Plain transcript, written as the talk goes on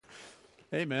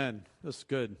Amen. That's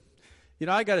good. You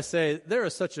know, I got to say, there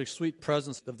is such a sweet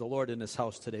presence of the Lord in this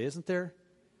house today, isn't there?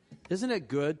 Isn't it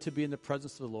good to be in the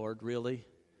presence of the Lord, really?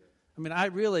 I mean,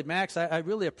 Max, I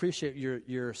really appreciate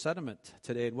your sentiment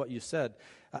today and what you said.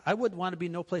 I wouldn't want to be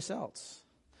no place else.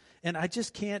 And I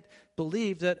just can't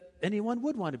believe that anyone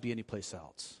would want to be anyplace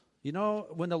else. You know,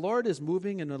 when the Lord is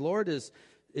moving and the Lord is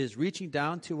reaching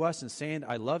down to us and saying,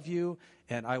 I love you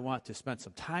and I want to spend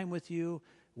some time with you,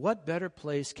 what better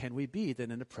place can we be than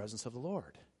in the presence of the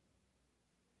Lord?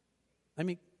 I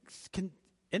mean, can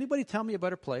anybody tell me a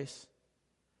better place?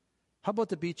 How about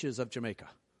the beaches of Jamaica?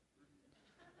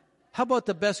 How about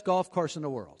the best golf course in the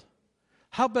world?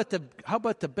 How about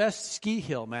the best ski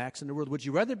hill, Max, in the world? Would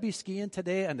you rather be skiing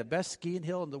today on the best skiing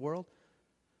hill in the world?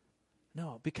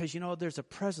 No, because, you know, there's a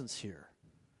presence here.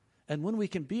 And when we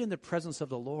can be in the presence of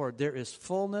the Lord, there is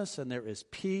fullness and there is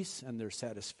peace and there's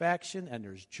satisfaction and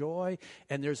there's joy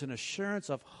and there's an assurance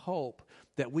of hope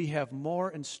that we have more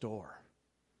in store.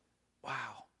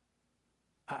 Wow.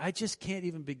 I just can't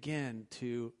even begin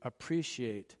to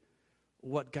appreciate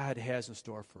what God has in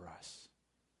store for us.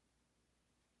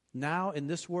 Now, in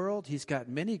this world, He's got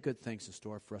many good things in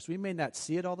store for us. We may not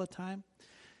see it all the time.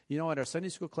 You know, in our Sunday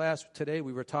school class today,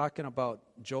 we were talking about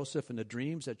Joseph and the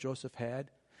dreams that Joseph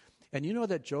had. And you know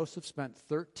that Joseph spent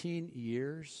 13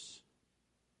 years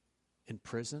in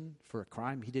prison for a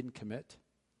crime he didn't commit?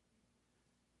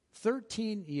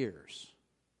 13 years.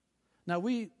 Now,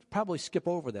 we probably skip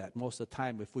over that most of the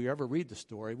time if we ever read the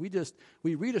story.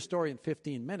 We read a story in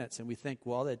 15 minutes and we think,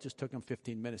 well, it just took him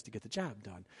 15 minutes to get the job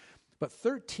done. But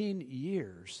 13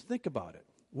 years, think about it.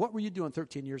 What were you doing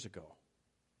 13 years ago?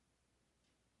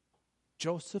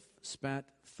 Joseph spent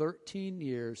 13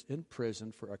 years in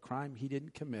prison for a crime he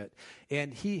didn't commit,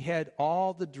 and he had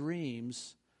all the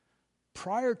dreams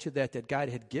prior to that God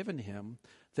had given him,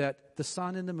 that the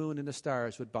sun and the moon and the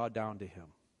stars would bow down to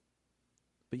him.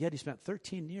 But yet he spent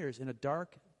 13 years in a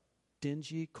dark,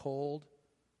 dingy, cold,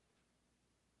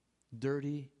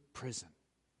 dirty prison.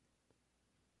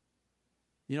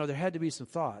 You know, there had to be some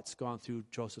thoughts going through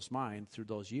Joseph's mind through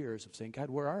those years of saying,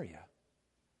 God, where are you?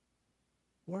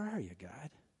 Where are you, God?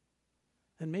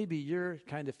 And maybe you're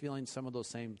kind of feeling some of those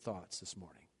same thoughts this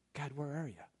morning. God, where are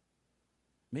you?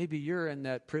 Maybe you're in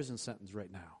that prison sentence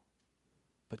right now.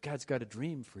 But God's got a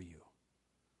dream for you.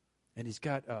 And He's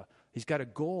got a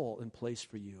goal in place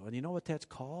for you. And you know what that's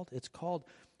called? It's called,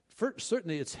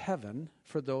 certainly it's heaven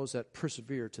for those that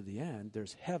persevere to the end.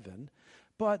 There's heaven.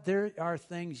 But there are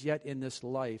things yet in this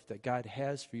life that God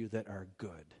has for you that are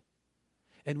good.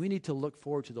 And we need to look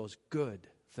forward to those good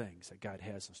things that God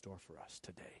has in store for us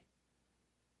today.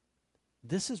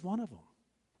 This is one of them.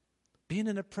 Being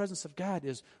in the presence of God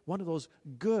is one of those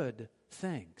good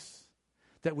things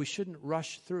that we shouldn't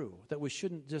rush through, that we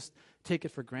shouldn't just take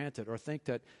it for granted or think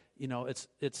that, you know,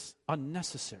 it's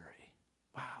unnecessary.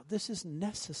 Wow, this is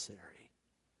necessary.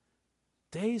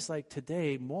 Days like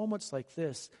today, moments like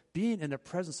this, being in the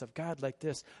presence of God like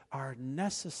this are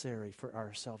necessary for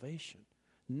our salvation,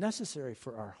 necessary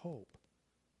for our hope,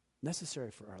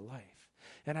 necessary for our life.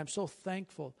 And I'm so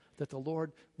thankful that the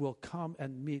Lord will come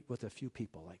and meet with a few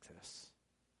people like this.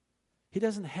 He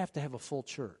doesn't have to have a full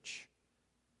church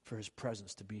for His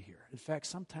presence to be here. In fact,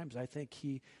 sometimes I think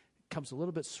He comes a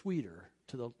little bit sweeter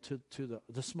to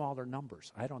the smaller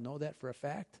numbers. I don't know that for a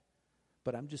fact,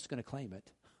 but I'm just going to claim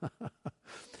it.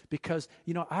 Because,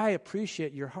 you know, I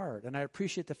appreciate your heart, and I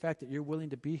appreciate the fact that you're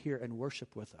willing to be here and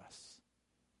worship with us.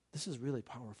 This is really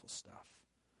powerful stuff.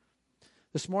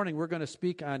 This morning, we're going to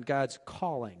speak on God's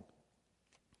calling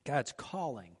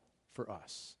for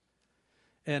us.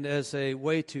 And as a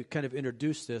way to kind of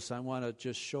introduce this, I want to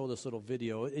just show this little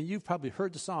video. And you've probably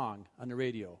heard the song on the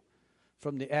radio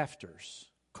from the Afters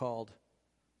called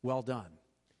Well Done.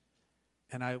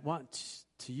 And I want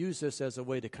to use this as a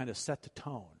way to kind of set the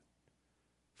tone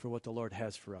for what the Lord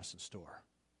has for us in store.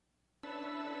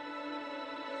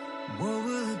 What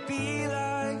will it be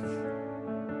like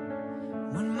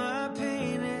when my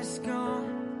pain is gone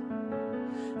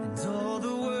and all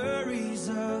the worries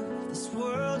of this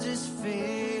world just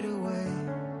fade away?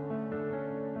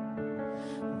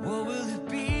 What will it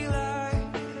be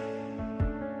like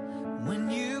when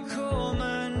you call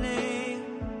my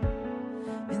name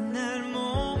in that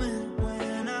moment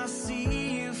when I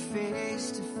see you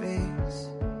face to face?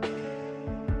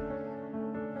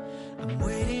 I'm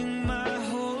waiting my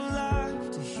whole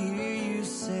life to hear you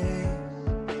say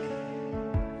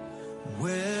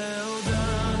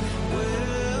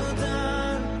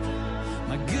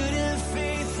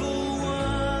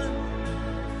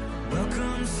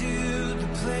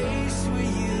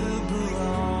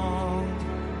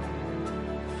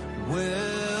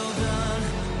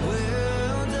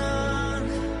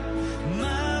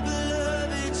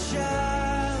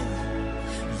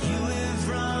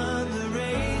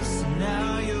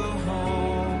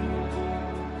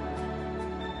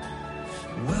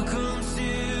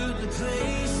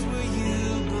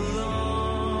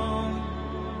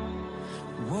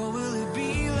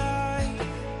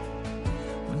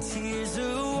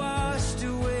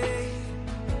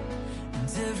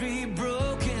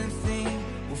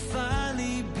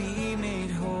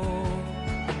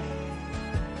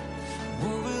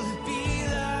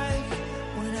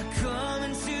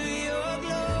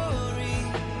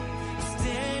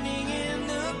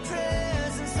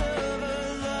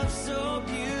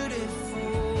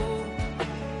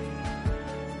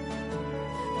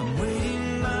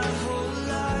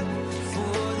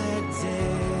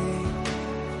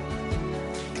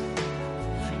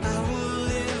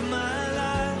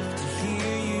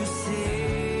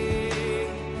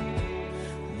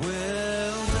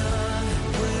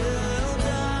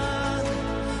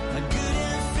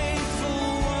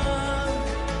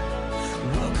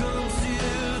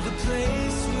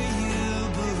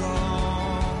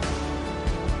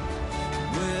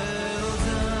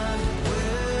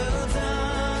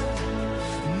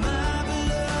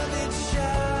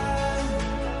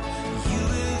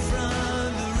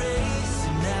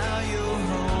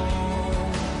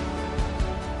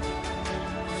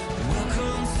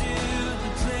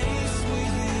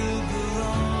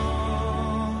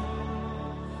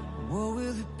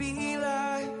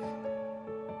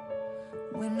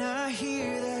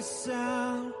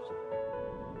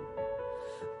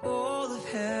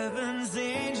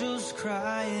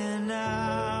crying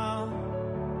out,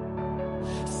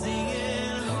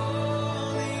 singing,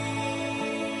 holy,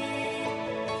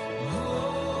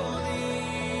 holy,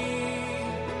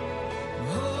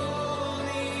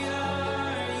 holy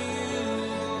are you,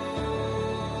 Lord.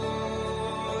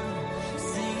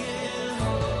 Singing,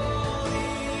 holy,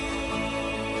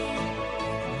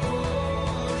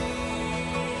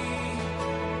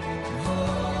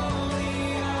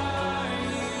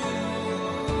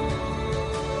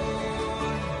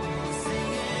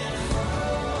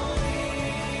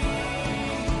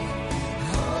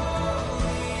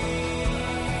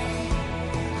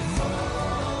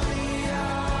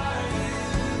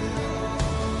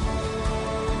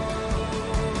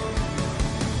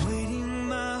 waiting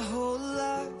my whole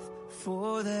life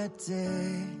for that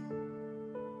day.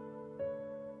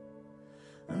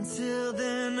 Until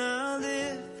then I'll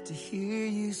live to hear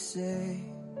you say,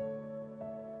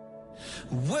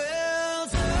 well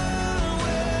done,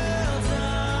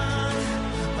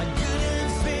 my good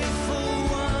and faithful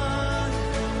one.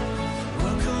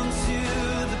 Welcome to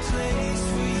the place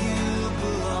where you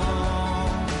belong.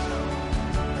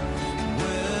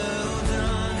 Well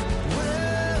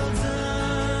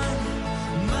done,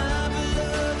 my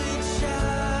beloved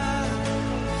child.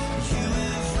 You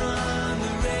have run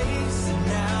the race and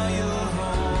now you're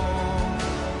home.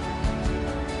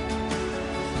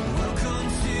 Welcome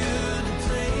to the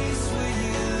place where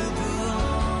you belong.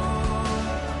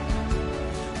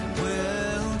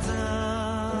 Well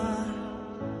done.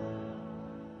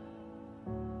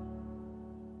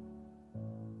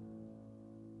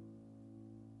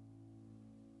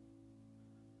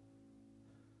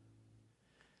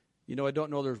 You know, I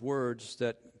don't know there's words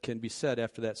that can be said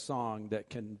after that song that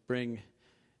can bring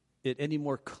it any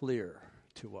more clear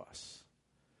to us.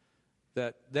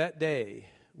 That day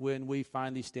when we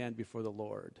finally stand before the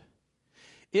Lord,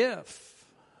 if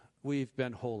we've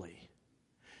been holy,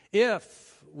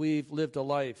 if we've lived a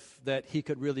life that he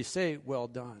could really say, well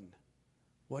done,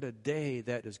 what a day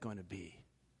that is going to be.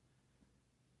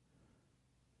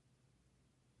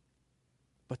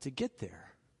 But to get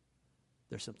there,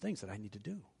 there's some things that I need to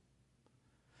do.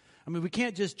 I mean, we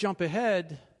can't just jump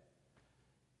ahead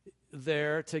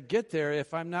there to get there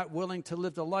if I'm not willing to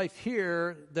live the life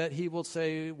here that he will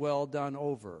say, well done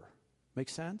over. Make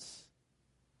sense?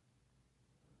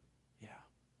 Yeah.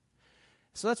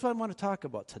 So that's what I want to talk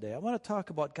about today. I want to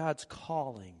talk about God's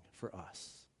calling for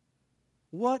us.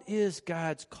 What is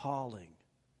God's calling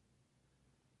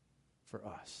for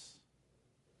us?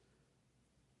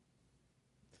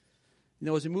 You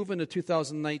know, as we move into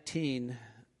 2019,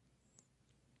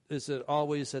 is it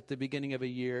always at the beginning of a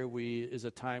year is a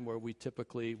time where we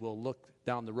typically will look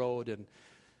down the road and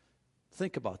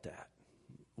think about that.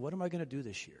 What am I going to do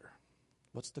this year?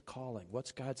 What's the calling?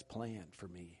 What's God's plan for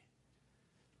me?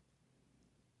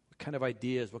 What kind of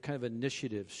ideas, what kind of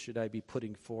initiatives should I be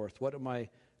putting forth? What are my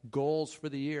goals for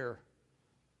the year?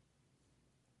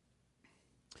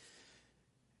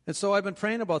 And so I've been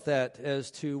praying about that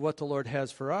as to what the Lord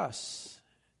has for us.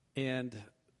 And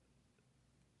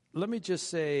let me just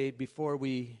say before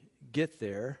we get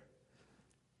there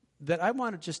that I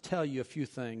want to just tell you a few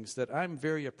things that I'm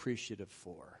very appreciative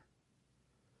for.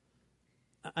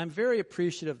 I'm very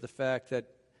appreciative of the fact that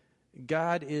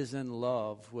God is in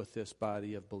love with this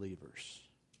body of believers.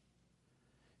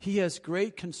 He has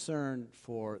great concern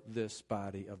for this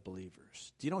body of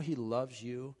believers. Do you know he loves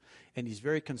you and he's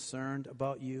very concerned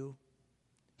about you?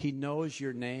 He knows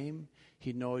your name.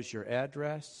 He knows your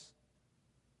address.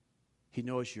 He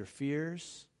knows your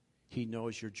fears. He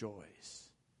knows your joys.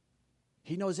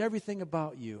 He knows everything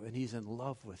about you, and he's in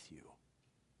love with you.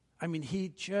 I mean, he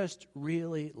just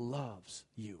really loves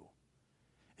you,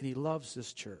 and he loves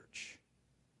this church.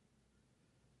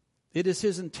 It is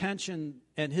his intention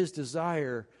and his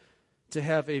desire to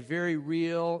have a very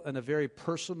real and a very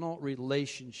personal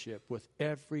relationship with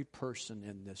every person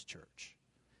in this church.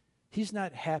 He's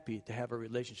not happy to have a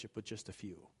relationship with just a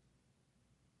few.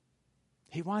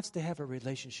 He wants to have a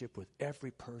relationship with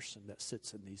every person that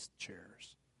sits in these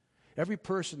chairs. Every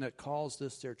person that calls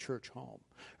this their church home.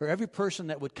 Or every person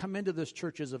that would come into this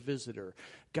church as a visitor.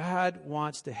 God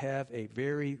wants to have a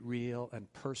very real and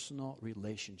personal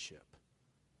relationship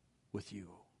with you.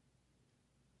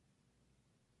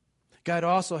 God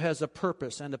also has a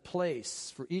purpose and a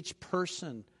place for each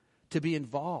person to be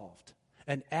involved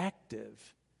and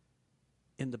active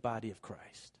in the body of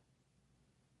Christ.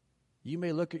 You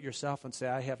may look at yourself and say,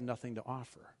 I have nothing to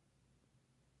offer.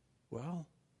 Well,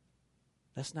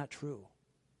 that's not true.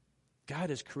 God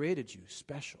has created you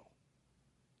special,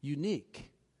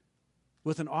 unique,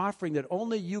 with an offering that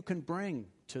only you can bring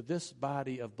to this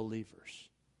body of believers.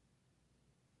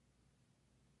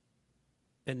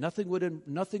 And nothing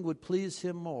would please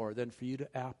him more than for you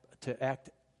to act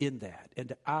in that and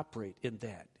to operate in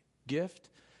that gift,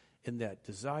 in that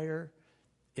desire,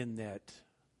 in that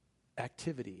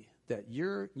activity that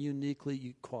you're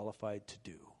uniquely qualified to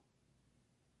do.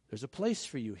 There's a place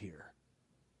for you here.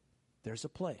 There's a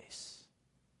place.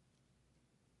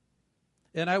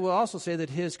 And I will also say that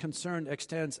his concern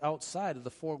extends outside of the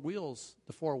four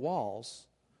walls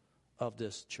of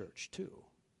this church too.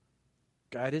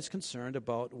 God is concerned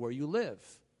about where you live,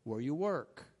 where you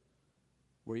work,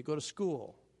 where you go to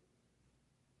school,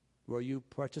 where you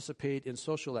participate in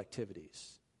social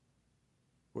activities,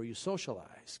 where you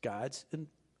socialize. God's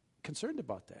concerned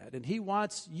about that. And he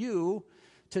wants you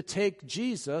to take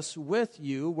Jesus with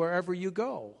you wherever you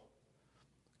go.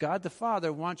 God the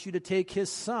Father wants you to take his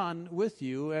Son with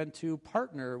you and to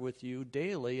partner with you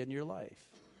daily in your life.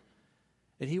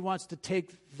 And he wants to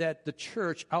take the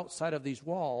church outside of these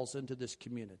walls into this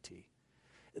community.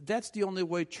 That's the only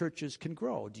way churches can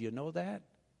grow. Do you know that?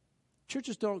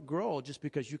 Churches don't grow just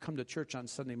because you come to church on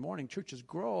Sunday morning. Churches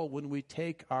grow when we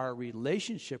take our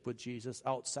relationship with Jesus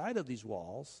outside of these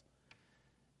walls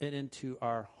and into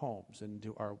our homes and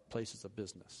into our places of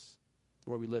business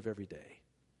where we live every day.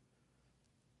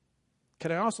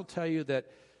 Can I also tell you that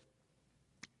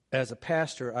as a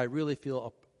pastor, I really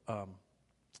feel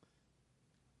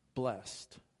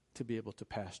blessed to be able to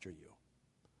pastor you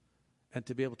and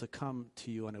to be able to come to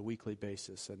you on a weekly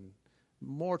basis and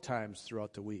more times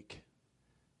throughout the week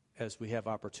as we have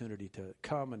opportunity to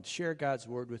come and share God's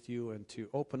word with you and to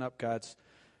open up God's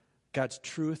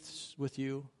truths with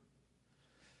you.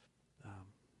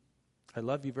 I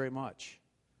love you very much.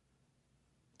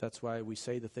 That's why we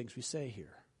say the things we say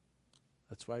here.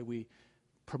 That's why we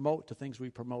promote the things we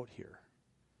promote here.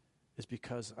 Is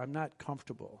because I'm not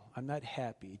comfortable. I'm not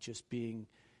happy just being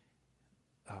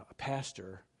a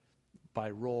pastor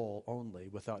by role only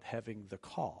without having the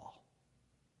call.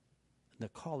 And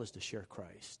the call is to share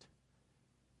Christ,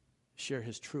 share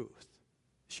his truth,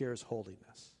 share his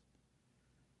holiness.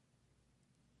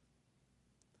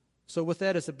 So with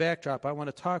that as a backdrop, I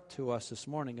want to talk to us this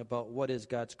morning about what is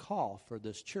God's call for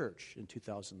this church in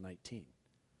 2019.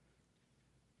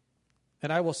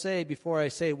 And I will say, before I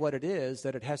say what it is,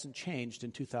 that it hasn't changed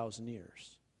in 2,000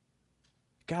 years.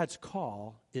 God's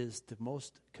call is the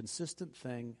most consistent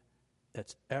thing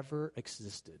that's ever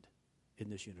existed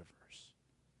in this universe.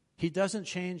 He doesn't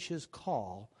change his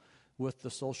call with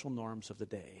the social norms of the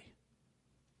day.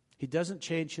 He doesn't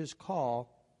change his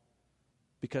call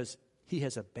because he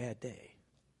has a bad day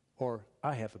or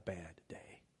I have a bad day.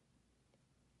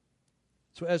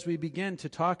 So as we begin to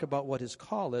talk about what his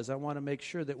call is, I want to make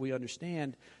sure that we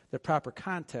understand the proper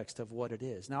context of what it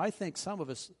is. Now, I think some of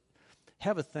us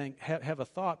have a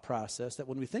thought process that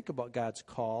when we think about God's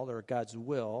call or God's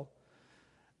will,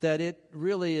 that it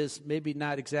really is maybe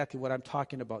not exactly what I'm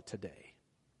talking about today.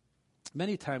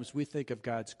 Many times we think of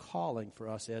God's calling for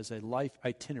us as a life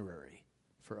itinerary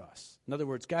for us. In other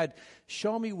words, God,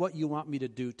 show me what you want me to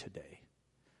do today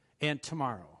and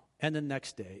tomorrow and the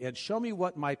next day, and show me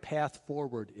what my path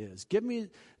forward is. Give me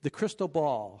the crystal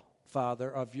ball, Father,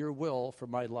 of your will for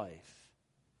my life.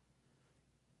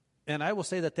 And I will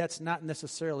say that that's not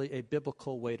necessarily a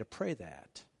biblical way to pray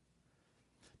that.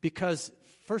 Because,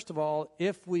 first of all,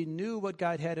 if we knew what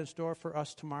God had in store for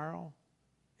us tomorrow,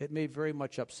 it may very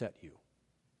much upset you.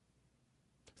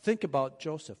 Think about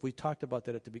Joseph. We talked about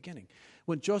that at the beginning.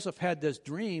 When Joseph had this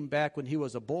dream back when he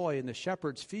was a boy in the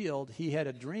shepherd's field, he had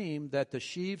a dream that the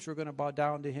sheaves were going to bow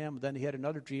down to him. Then he had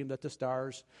another dream that the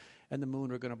stars and the moon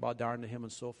were going to bow down to him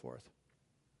and so forth.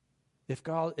 If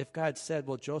God said,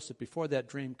 well, Joseph, before that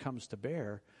dream comes to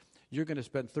bear, you're going to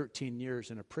spend 13 years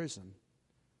in a prison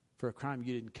for a crime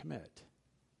you didn't commit.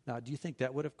 Now, do you think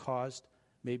that would have caused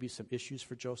maybe some issues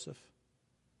for Joseph?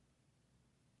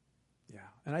 Yeah,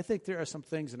 and I think there are some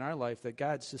things in our life that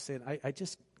God's just saying, I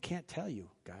just can't tell you,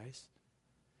 guys.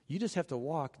 You just have to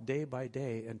walk day by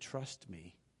day and trust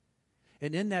me.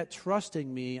 And in that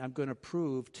trusting me, I'm going to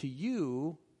prove to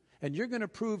you, and you're going to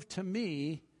prove to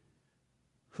me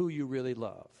who you really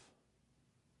love.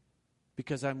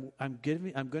 Because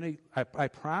I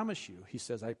promise you, he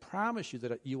says, I promise you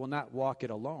that you will not walk it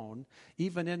alone.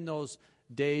 Even in those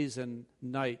days and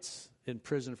nights in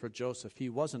prison for Joseph, he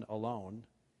wasn't alone.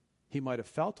 He might have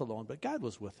felt alone, but God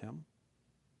was with him.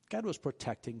 God was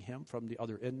protecting him from the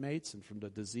other inmates and from the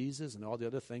diseases and all the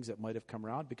other things that might have come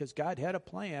around because God had a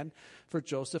plan for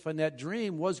Joseph, and that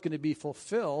dream was going to be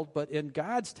fulfilled, but in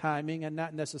God's timing and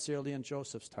not necessarily in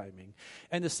Joseph's timing.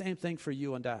 And the same thing for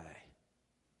you and I.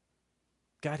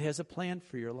 God has a plan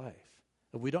for your life.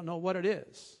 And we don't know what it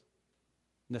is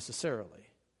necessarily.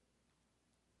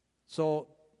 So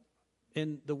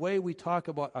in the way we talk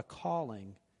about a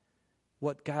calling,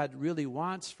 what God really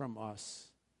wants from us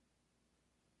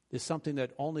is something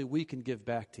that only we can give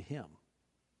back to him,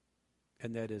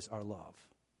 and that is our love.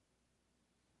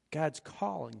 God's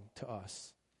calling to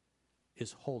us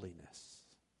is holiness.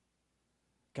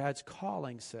 God's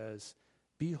calling says,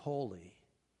 be holy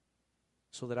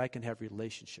so that I can have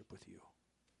relationship with you.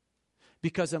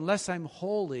 Because unless I'm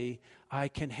holy, I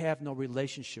can have no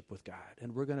relationship with God.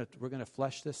 And we're going to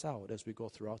flesh this out as we go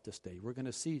throughout this day. We're going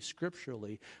to see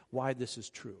scripturally why this is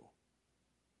true.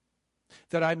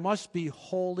 That I must be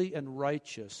holy and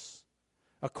righteous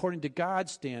according to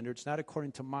God's standards, not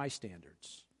according to my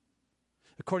standards.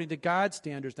 According to God's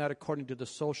standards, not according to the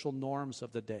social norms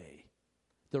of the day.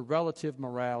 The relative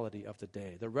morality of the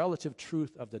day. The relative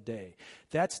truth of the day.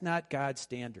 That's not God's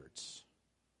standards.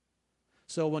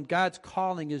 So when God's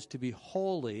calling is to be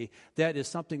holy, that is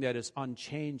something that is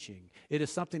unchanging. It is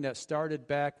something that started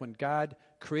back when God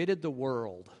created the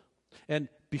world. And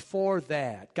before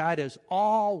that, God has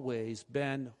always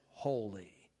been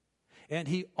holy. And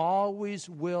he always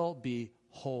will be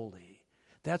holy.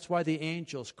 That's why the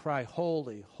angels cry,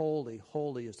 holy, holy,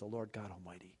 holy is the Lord God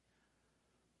Almighty.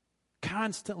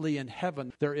 Constantly in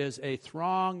heaven, there is a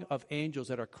throng of angels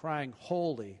that are crying,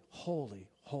 holy, holy,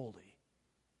 holy.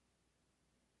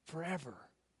 Forever,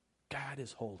 God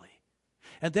is holy.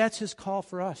 And that's his call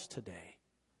for us today.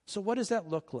 So what does that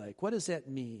look like? What does that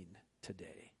mean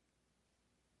today?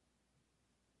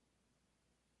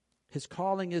 His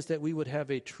calling is that we would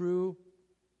have a true,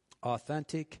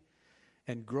 authentic,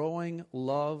 and growing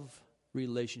love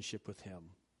relationship with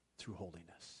him through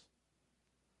holiness.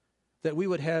 That we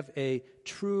would have a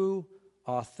true,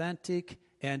 authentic,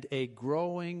 and a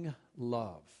growing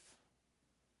love.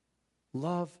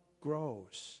 Love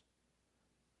grows.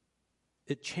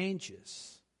 It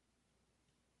changes.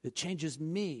 It changes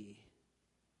me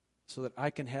so that I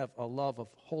can have a love of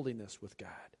holiness with God.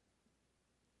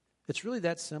 It's really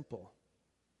that simple.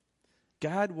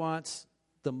 God wants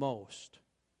the most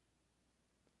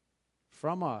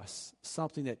from us,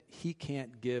 something that he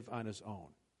can't give on his own.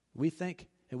 We think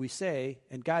and we say,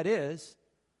 and God is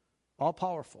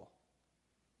all-powerful.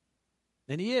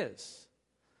 And he is.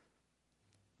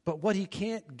 But what he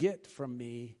can't get from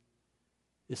me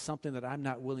is something that I'm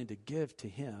not willing to give to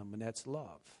him, and that's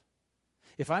love.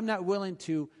 If I'm not willing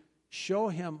to show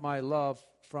him my love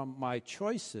from my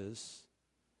choices,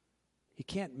 he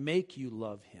can't make you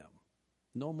love him,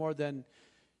 no more than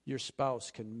your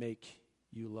spouse can make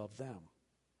you love them.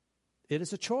 It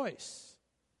is a choice.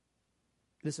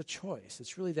 It is a choice.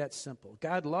 It's really that simple.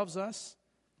 God loves us.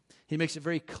 He makes it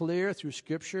very clear through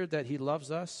Scripture that he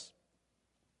loves us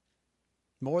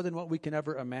more than what we can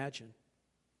ever imagine.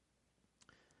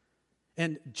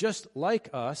 And just like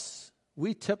us,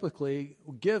 we typically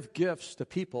give gifts to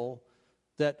people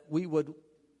that we would,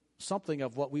 something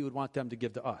of what we would want them to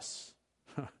give to us.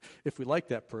 If we like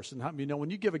that person. When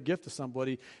you give a gift to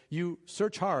somebody, you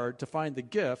search hard to find the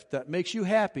gift that makes you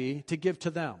happy to give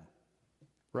to them.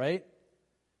 Right?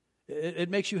 It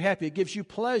makes you happy. It gives you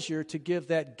pleasure to give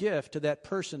that gift to that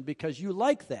person because you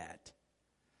like that.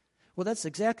 Well, that's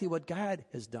exactly what God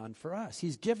has done for us.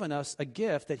 He's given us a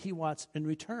gift that he wants in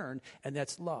return, and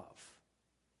that's love.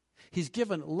 He's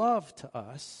given love to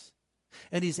us,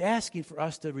 and he's asking for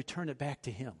us to return it back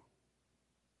to him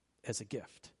as a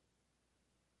gift.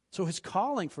 So his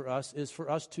calling for us is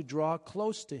for us to draw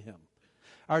close to him.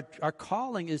 Our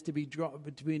calling is to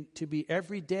be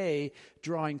every day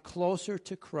drawing closer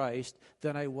to Christ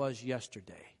than I was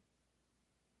yesterday.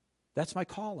 That's my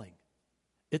calling.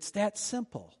 It's that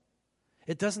simple.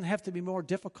 It doesn't have to be more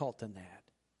difficult than that.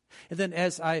 And then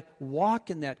as I walk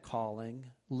in that calling,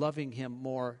 loving him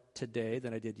more today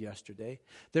than I did yesterday,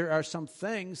 there are some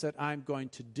things that I'm going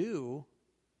to do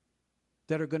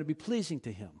that are going to be pleasing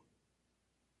to him.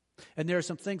 And there are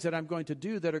some things that I'm going to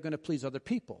do that are going to please other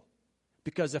people.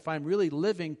 Because if I'm really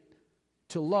living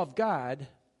to love God,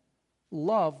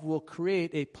 love will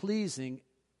create a pleasing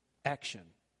action.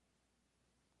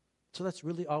 So that's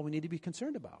really all we need to be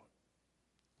concerned about.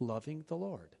 Loving the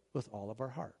Lord with all of our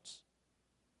hearts.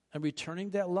 And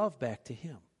returning that love back to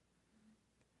him.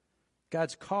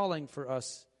 God's calling for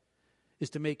us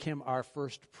is to make him our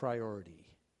first priority.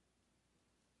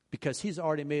 Because he's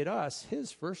already made us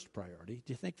his first priority.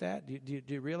 Do you think that? Do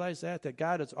you realize that? That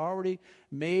God has already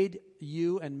made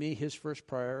you and me his first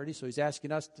priority. So he's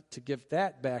asking us to give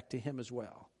that back to him as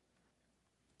well.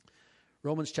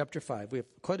 Romans chapter 5. We have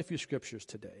quite a few scriptures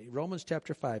today. Romans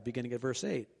chapter 5, beginning at verse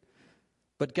 8.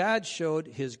 But God showed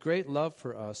his great love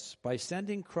for us by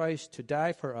sending Christ to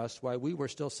die for us while we were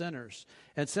still sinners.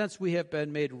 And since we have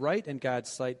been made right in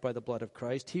God's sight by the blood of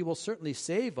Christ, he will certainly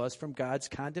save us from God's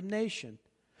condemnation.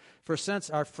 For since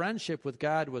our friendship with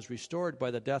God was restored by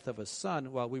the death of his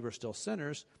Son while we were still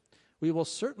sinners, we will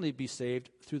certainly be saved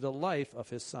through the life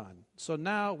of his Son. So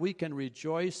now we can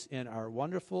rejoice in our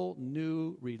wonderful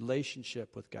new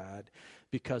relationship with God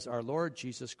because our Lord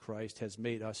Jesus Christ has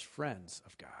made us friends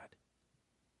of God.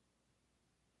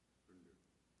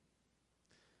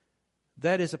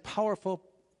 That is a powerful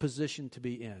position to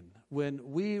be in when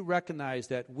we recognize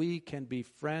that we can be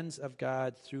friends of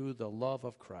God through the love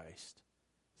of Christ,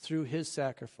 through his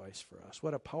sacrifice for us.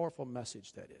 What a powerful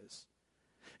message that is.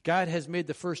 God has made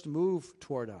the first move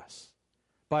toward us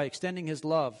by extending his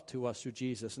love to us through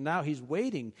Jesus. And now he's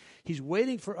waiting. He's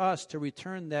waiting for us to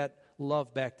return that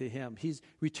love back to him. He's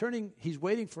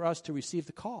waiting for us to receive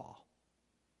the call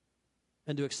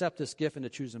and to accept this gift and to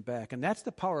choose him back. And that's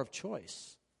the power of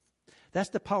choice. That's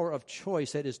the power of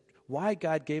choice. That is why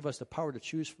God gave us the power to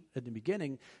choose at the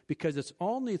beginning, because it's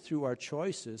only through our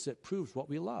choices that proves what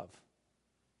we love.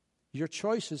 Your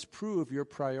choices prove your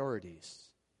priorities,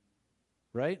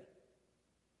 right?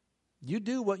 You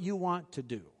do what you want to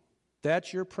do.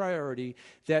 That's your priority.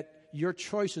 That your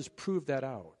choices prove that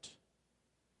out.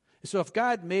 So if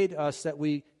God made us that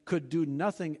we could do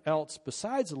nothing else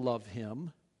besides love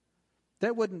him,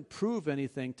 that wouldn't prove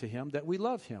anything to him that we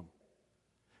love him.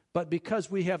 But because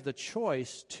we have the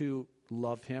choice to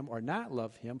love him or not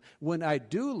love him, when I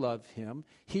do love him,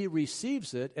 he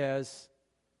receives it as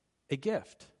a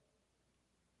gift,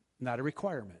 not a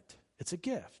requirement. It's a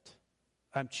gift.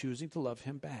 I'm choosing to love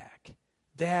him back.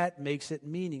 That makes it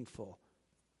meaningful.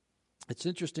 It's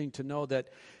interesting to know that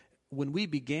when we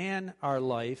began our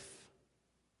life,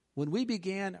 when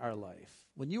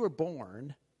you were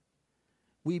born,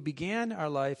 we began our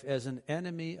life as an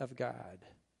enemy of God.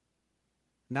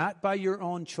 Not by your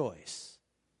own choice.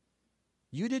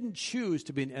 You didn't choose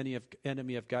to be an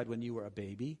enemy of God when you were a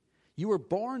baby. You were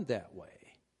born that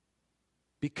way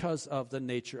because of the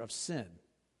nature of sin.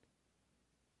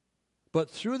 But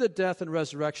through the death and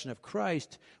resurrection of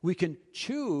Christ, we can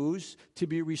choose to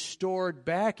be restored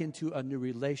back into a new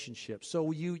relationship.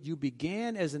 So you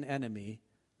began as an enemy,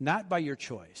 not by your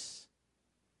choice,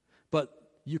 but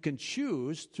you can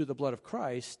choose through the blood of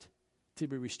Christ to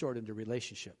be restored into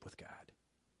relationship with God.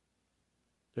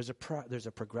 There's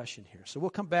a progression here. So we'll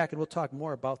come back and we'll talk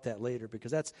more about that later,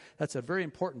 because that's a very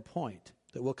important point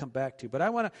that we'll come back to. But I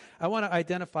want to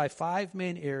identify 5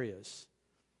 main areas.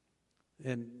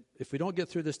 And if we don't get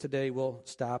through this today, we'll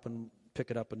stop and pick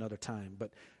it up another time.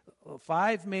 But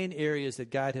 5 main areas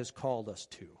that God has called us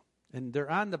to. And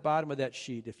they're on the bottom of that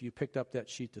sheet if you picked up that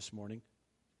sheet this morning.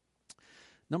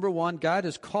 Number 1, God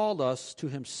has called us to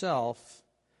himself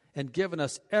and given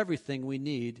us everything we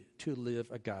need to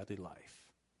live a godly life.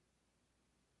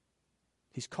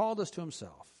 He's called us to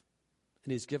himself,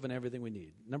 and he's given everything we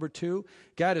need. Number 2,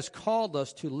 God has called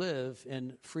us to live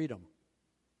in freedom.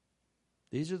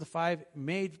 These are the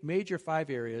major 5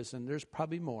 areas, and there's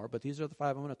probably more, but these are the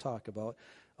 5 I'm going to talk about,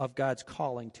 of God's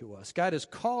calling to us. God has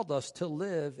called us to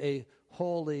live a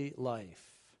holy life.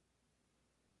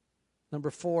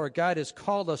 Number 4, God has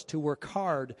called us to work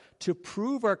hard to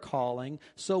prove our calling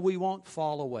so we won't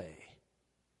fall away.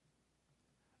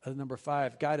 And number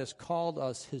 5, God has called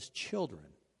us his children,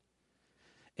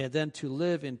 and then to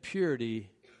live in purity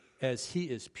as he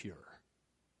is pure.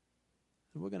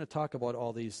 And we're going to talk about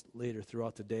all these later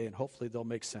throughout the day, and hopefully they'll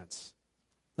make sense.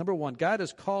 Number 1, God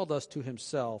has called us to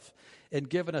himself and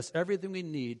given us everything we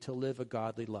need to live a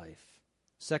godly life.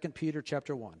 2 Peter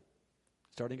chapter 1,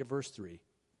 starting at verse 3.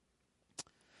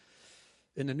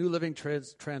 In the New Living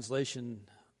Translation,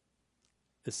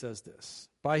 it says this: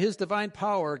 by his divine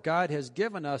power, God has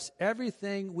given us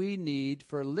everything we need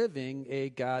for living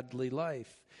a godly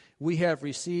life. We have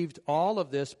received all of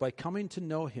this by coming to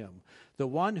know him, the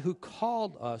one who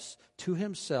called us to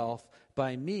himself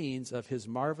by means of his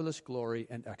marvelous glory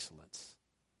and excellence.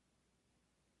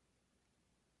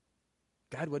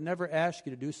 God would never ask you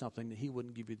to do something that he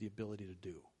wouldn't give you the ability to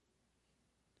do.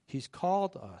 He's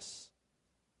called us,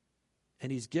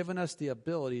 and he's given us the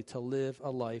ability to live a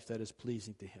life that is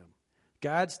pleasing to him.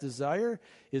 God's desire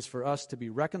is for us to be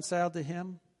reconciled to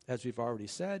him, as we've already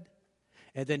said,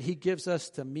 and then he gives us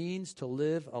the means to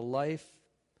live a life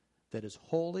that is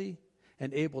holy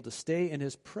and able to stay in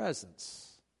his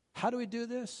presence. How do we do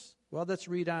this? Well, let's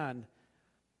read on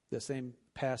the same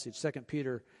passage, 2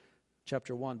 Peter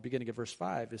chapter 1, beginning at verse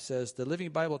 5. It says, the Living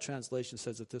Bible translation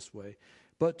says it this way: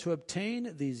 but to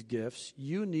obtain these gifts,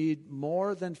 you need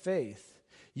more than faith.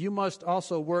 You must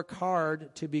also work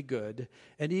hard to be good,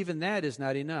 and even that is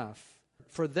not enough.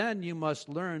 For then you must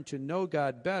learn to know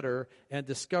God better and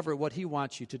discover what He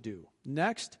wants you to do.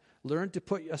 Next, learn to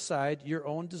put aside your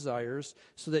own desires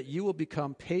so that you will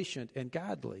become patient and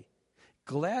godly,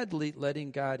 gladly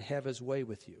letting God have His way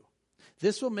with you.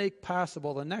 This will make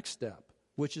possible the next step,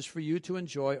 which is for you to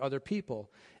enjoy other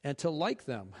people and to like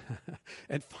them.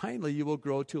 And finally, you will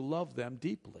grow to love them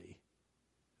deeply.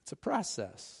 It's a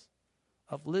process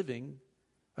of living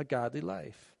a godly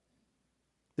life.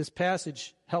 This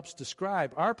passage helps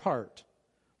describe our part,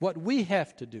 what we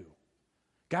have to do.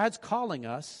 God's calling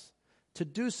us to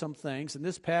do some things, and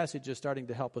this passage is starting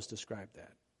to help us describe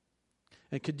that.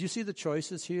 And could you see the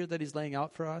choices here that He's laying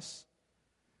out for us?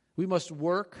 We must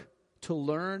work to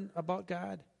learn about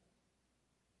God.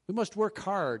 We must work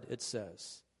hard, it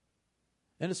says.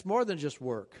 And it's more than just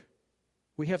work.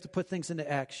 We have to put things into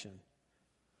action.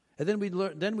 And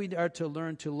then we are to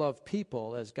learn to love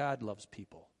people as God loves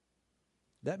people.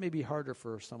 That may be harder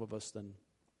for some of us than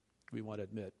we want to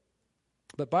admit.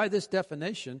 But by this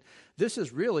definition, this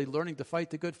is really learning to fight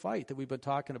the good fight that we've been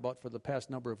talking about for the past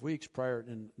number of weeks prior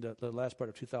in the last part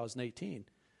of 2018.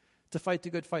 To fight the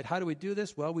good fight. How do we do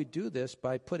this? Well, we do this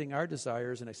by putting our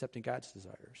desires and accepting God's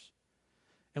desires.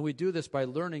 And we do this by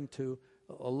learning to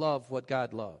love what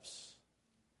God loves.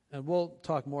 And we'll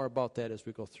talk more about that as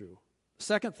we go through. The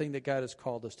second thing that God has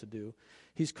called us to do,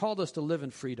 He's called us to live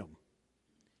in freedom.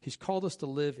 He's called us to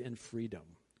live in freedom.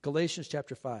 Galatians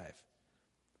chapter 5,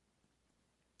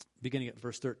 beginning at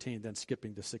verse 13, then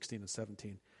skipping to 16 and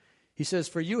 17. He says,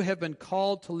 "For you have been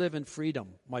called to live in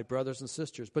freedom, my brothers and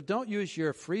sisters. But don't use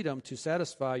your freedom to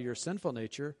satisfy your sinful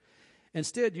nature.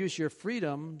 Instead, use your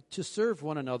freedom to serve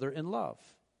one another in love."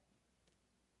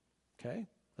 Okay,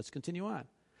 let's continue on.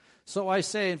 So I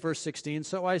say, in verse 16,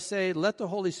 "So I say, let the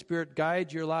Holy Spirit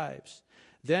guide your lives.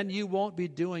 Then you won't be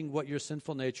doing what your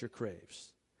sinful nature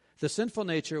craves. The sinful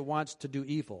nature wants to do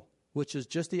evil, which is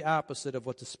just the opposite of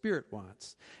what the Spirit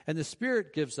wants. And the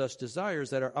Spirit gives us desires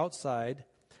that are outside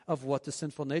of what the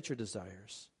sinful nature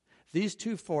desires. These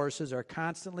two forces are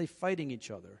constantly fighting each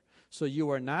other, so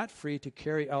you are not free to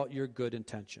carry out your good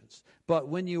intentions. But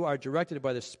when you are directed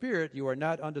by the Spirit, you are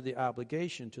not under the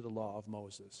obligation to the law of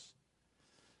Moses."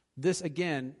 This,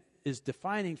 again, is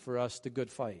defining for us the good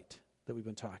fight that we've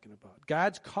been talking about.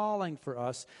 God's calling for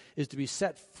us is to be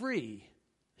set free.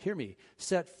 Hear me,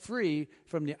 set free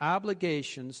from the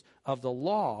obligations of the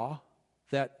law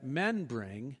that men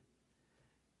bring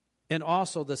and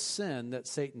also the sin that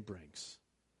Satan brings.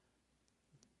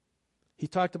 He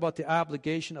talked about the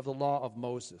obligation of the law of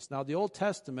Moses. Now, the Old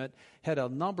Testament had a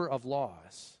number of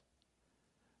laws.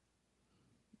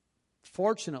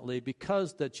 Fortunately,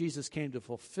 because that Jesus came to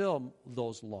fulfill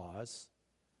those laws,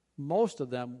 most of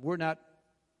them we're not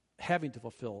having to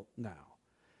fulfill now.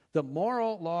 The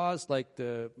moral laws, like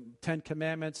the Ten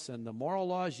Commandments and the moral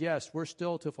laws, yes, we're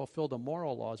still to fulfill the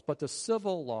moral laws, but the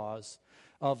civil laws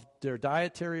of their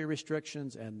dietary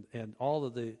restrictions and all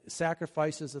of the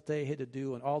sacrifices that they had to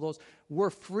do and all those, we're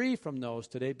free from those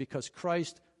today because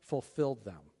Christ fulfilled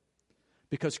them.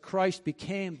 Because Christ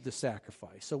became the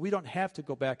sacrifice. So we don't have to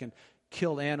go back and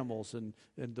kill animals and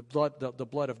the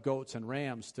blood of goats and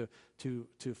rams to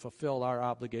fulfill our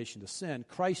obligation to sin.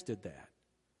 Christ did that.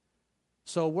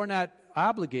 So we're not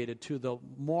obligated to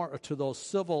those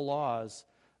civil laws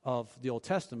of the Old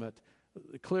Testament.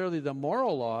 Clearly, the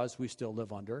moral laws we still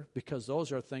live under because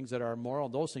those are things that are moral.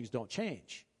 Those things don't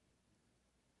change.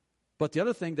 But the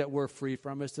other thing that we're free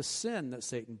from is the sin that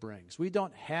Satan brings. We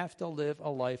don't have to live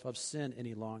a life of sin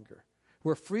any longer.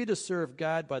 We're free to serve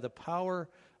God by the power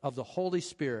of the Holy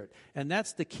Spirit. And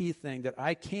that's the key thing, that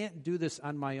I can't do this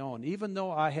on my own. Even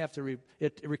though I have to,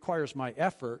 it requires my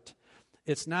effort.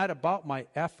 It's not about my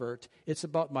effort. It's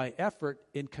about my effort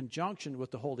in conjunction with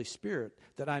the Holy Spirit,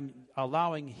 that I'm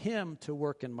allowing Him to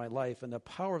work in my life, and the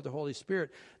power of the Holy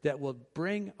Spirit that will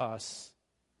bring us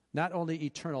not only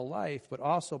eternal life, but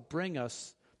also bring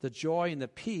us the joy and the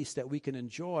peace that we can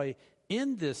enjoy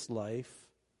in this life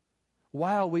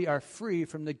while we are free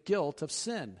from the guilt of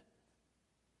sin.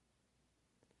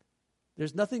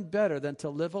 There's nothing better than to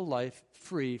live a life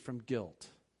free from guilt.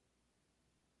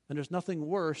 And there's nothing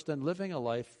worse than living a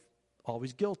life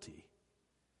always guilty.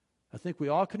 I think we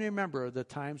all can remember the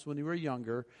times when we were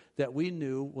younger that we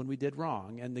knew when we did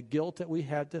wrong and the guilt that we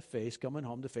had to face coming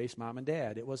home to face mom and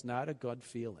dad. It was not a good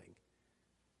feeling.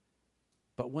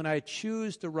 But when I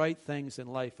choose the right things in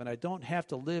life and I don't have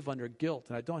to live under guilt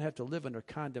and I don't have to live under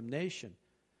condemnation,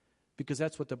 because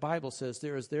that's what the Bible says,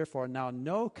 there is therefore now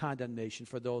no condemnation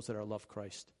for those that are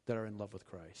in love with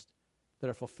Christ. that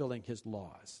are fulfilling his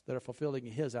laws, that are fulfilling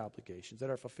his obligations, that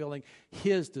are fulfilling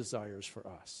his desires for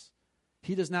us.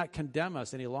 He does not condemn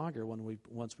us any longer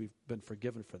once we've been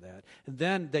forgiven for that. And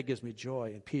then that gives me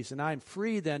joy and peace. And I'm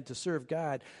free then to serve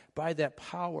God by that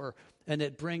power, and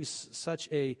it brings such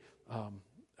a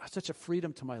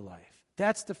freedom to my life.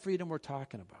 That's the freedom we're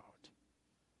talking about.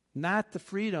 Not the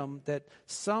freedom that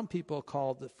some people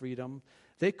call the freedom.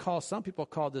 Some people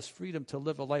call this freedom to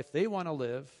live a life they want to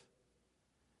live,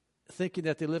 thinking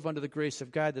that they live under the grace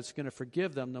of God that's going to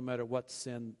forgive them no matter what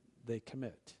sin they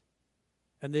commit.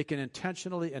 And they can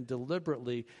intentionally and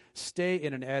deliberately stay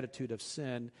in an attitude of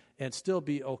sin and still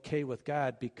be okay with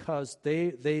God because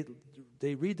they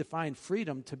redefine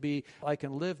freedom to be, I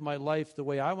can live my life the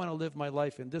way I want to live my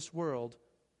life in this world,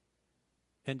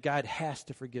 and God has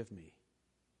to forgive me.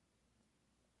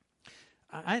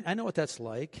 I know what that's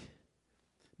like.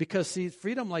 Because, see,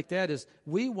 freedom like that is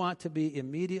we want to be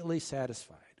immediately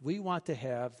satisfied. We want to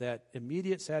have that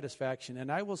immediate satisfaction.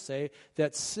 And I will say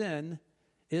that sin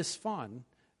is fun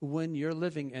when you're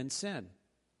living in sin.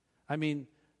 I mean,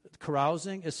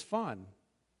 carousing is fun.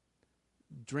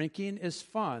 Drinking is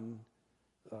fun.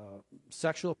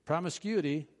 Sexual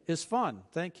promiscuity is fun.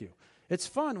 Thank you. It's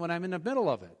fun when I'm in the middle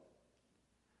of it.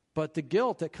 But the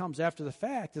guilt that comes after the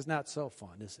fact is not so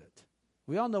fun, is it?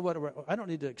 We all know I don't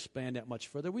need to expand that much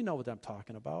further. We know what I'm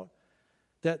talking about.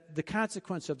 That the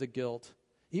consequence of the guilt,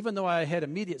 even though I had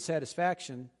immediate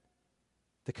satisfaction,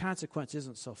 the consequence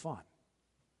isn't so fun.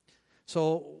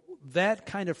 So that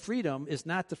kind of freedom is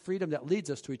not the freedom that leads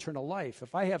us to eternal life.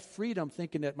 If I have freedom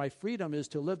thinking that my freedom is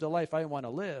to live the life I want to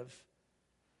live,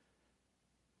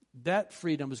 that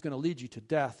freedom is going to lead you to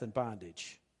death and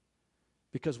bondage.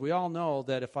 Because we all know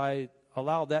that if I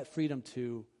allow that freedom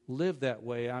to live that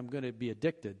way, I'm going to be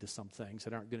addicted to some things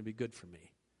that aren't going to be good for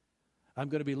me. I'm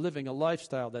going to be living a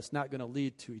lifestyle that's not going to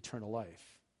lead to eternal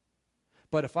life.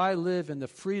 But if I live in the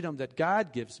freedom that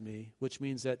God gives me, which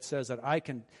means that says that I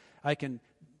can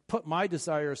put my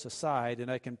desires aside and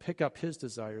I can pick up his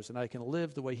desires and I can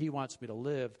live the way he wants me to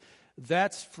live,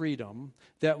 that's freedom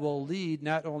that will lead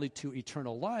not only to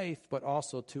eternal life, but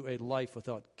also to a life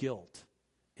without guilt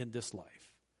in this life.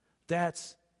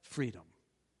 That's freedom.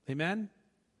 Amen?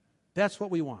 That's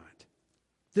what we want.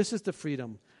 This is the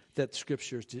freedom that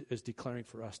Scripture is declaring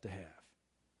for us to have.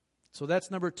 So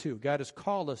that's number 2. God has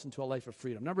called us into a life of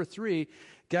freedom. Number 3,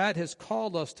 God has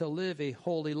called us to live a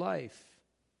holy life.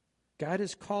 God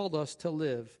has called us to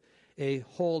live a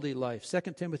holy life. 2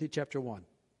 Timothy chapter 1,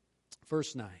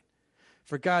 verse 9.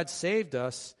 For God saved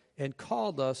us and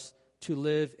called us to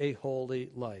live a holy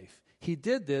life. He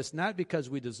did this not because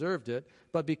we deserved it,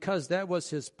 but because that was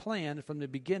his plan from the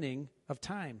beginning of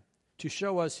time, to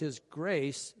show us his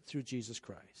grace through Jesus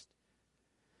Christ.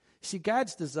 See,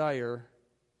 God's desire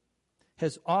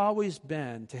has always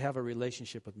been to have a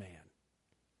relationship with man.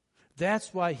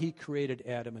 That's why he created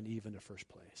Adam and Eve in the first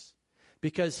place,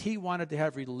 because he wanted to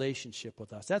have a relationship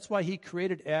with us. That's why he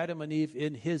created Adam and Eve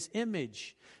in his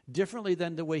image, differently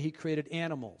than the way he created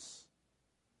animals.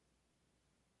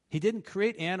 He didn't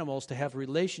create animals to have a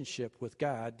relationship with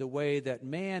God the way that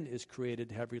man is created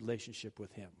to have a relationship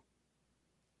with him.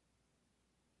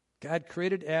 God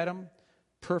created Adam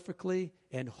perfectly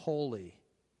and holy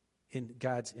in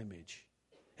God's image,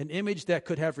 an image that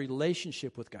could have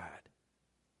relationship with God.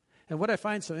 And what I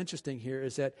find so interesting here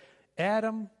is that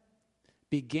Adam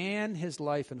began his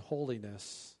life in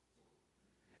holiness,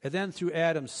 and then through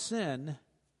Adam's sin,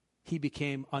 he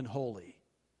became unholy.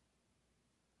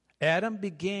 Adam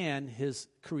began his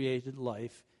created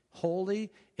life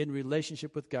holy in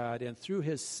relationship with God, and through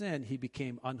his sin, he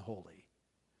became unholy.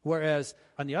 Whereas,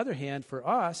 on the other hand, for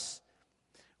us,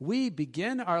 we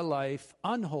begin our life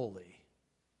unholy.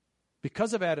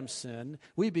 Because of Adam's sin,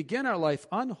 we begin our life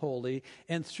unholy,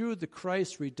 and through the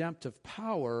Christ's redemptive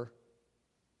power,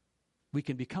 we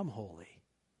can become holy.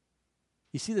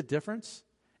 You see the difference?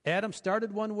 Adam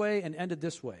started one way and ended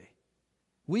this way.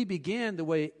 We began the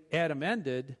way Adam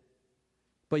ended,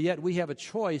 but yet we have a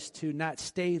choice to not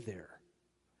stay there.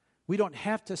 We don't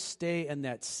have to stay in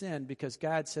that sin because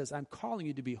God says, I'm calling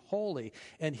you to be holy.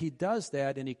 And he does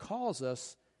that, and he calls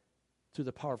us through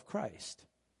the power of Christ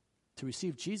to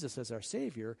receive Jesus as our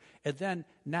Savior and then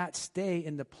not stay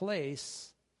in the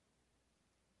place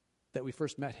that we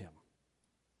first met him.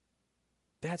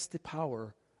 That's the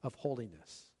power of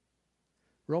holiness.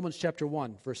 Romans chapter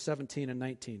 1, verse 17 and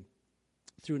 19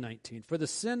 through 19. For the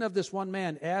sin of this one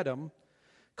man, Adam,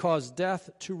 caused death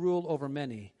to rule over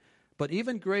many. But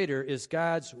even greater is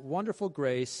God's wonderful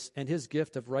grace and his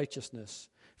gift of righteousness.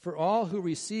 For all who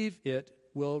receive it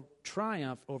will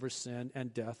triumph over sin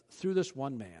and death through this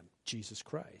one man, Jesus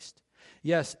Christ.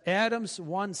 Yes, Adam's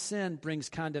one sin brings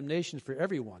condemnation for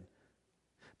everyone.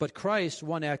 But Christ's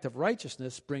one act of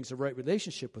righteousness brings a right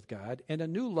relationship with God and a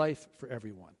new life for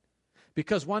everyone.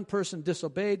 Because one person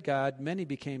disobeyed God, many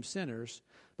became sinners.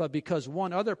 But because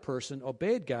one other person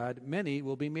obeyed God, many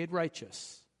will be made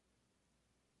righteous.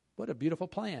 What a beautiful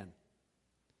plan.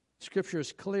 Scripture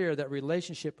is clear that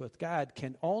relationship with God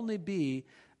can only be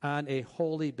on a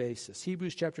holy basis.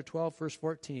 Hebrews chapter 12, verse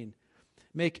 14.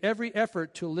 Make every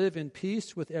effort to live in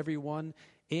peace with everyone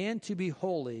and to be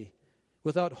holy.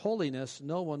 Without holiness,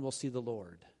 no one will see the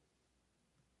Lord.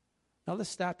 Now let's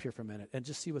stop here for a minute and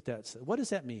just see what that says. What does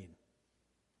that mean?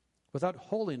 Without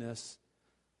holiness,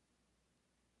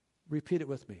 repeat it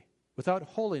with me. Without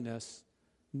holiness,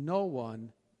 no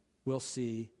one will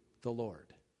see the Lord.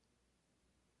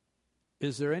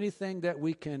 Is there anything that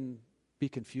we can be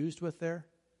confused with there?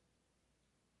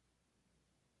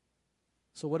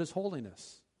 So what is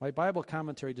holiness? My Bible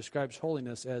commentary describes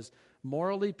holiness as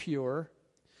morally pure,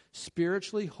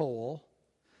 spiritually whole,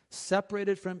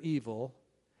 separated from evil,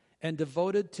 and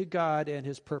devoted to God and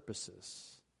His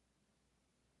purposes.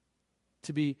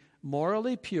 To be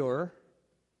morally pure,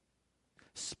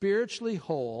 spiritually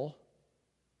whole,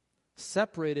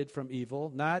 separated from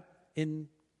evil, not in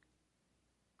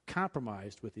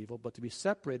compromised with evil, but to be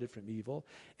separated from evil,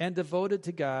 and devoted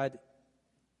to God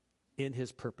in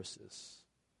His purposes.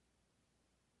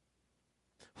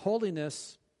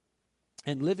 Holiness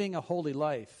and living a holy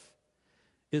life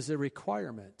is a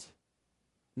requirement,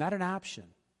 not an option,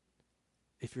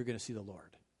 if you're going to see the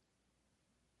Lord.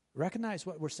 Recognize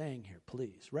what we're saying here,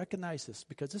 please. Recognize this,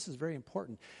 because this is very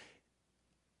important.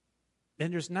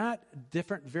 And there's not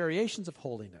different variations of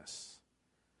holiness.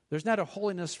 There's not a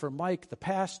holiness for Mike, the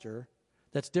pastor,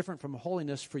 that's different from a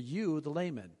holiness for you, the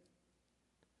layman.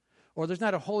 Or there's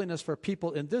not a holiness for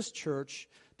people in this church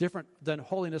different than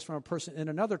holiness from a person in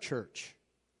another church.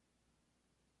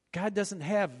 God doesn't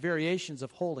have variations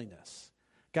of holiness.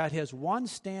 God has one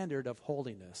standard of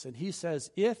holiness. And He says,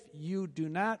 if you do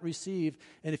not receive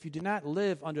and if you do not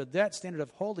live under that standard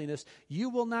of holiness, you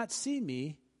will not see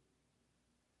me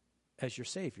as your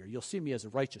Savior. You'll see me as a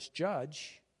righteous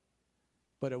judge,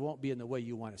 but it won't be in the way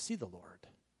you want to see the Lord.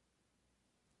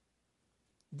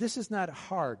 This is not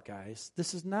hard, guys.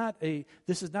 This is not a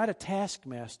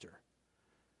taskmaster.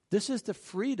 This is the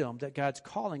freedom that God's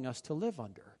calling us to live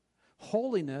under.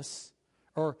 Holiness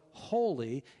or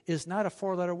holy is not a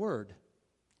four-letter word.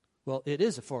 Well, it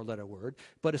is a four-letter word,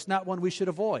 but it's not one we should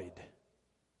avoid.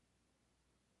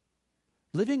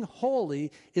 Living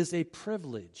holy is a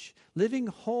privilege. Living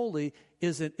holy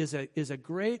is a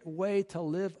great way to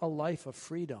live a life of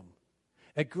freedom.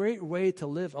 A great way to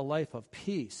live a life of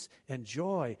peace and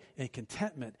joy and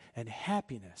contentment and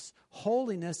happiness.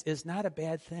 Holiness is not a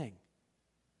bad thing.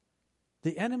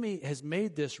 The enemy has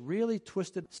made this really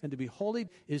twisted, and to be holy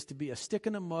is to be a stick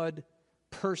in the mud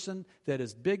person that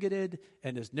is bigoted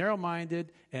and is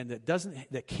narrow-minded and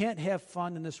that can't have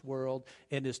fun in this world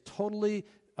and is totally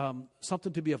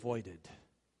something to be avoided.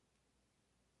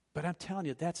 But I'm telling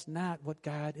you, that's not what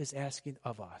God is asking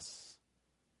of us.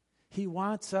 He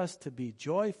wants us to be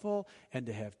joyful and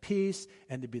to have peace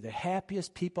and to be the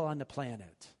happiest people on the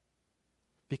planet,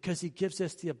 because He gives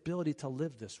us the ability to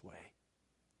live this way.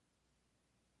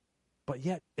 But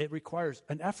yet, it requires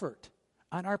an effort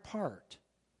on our part.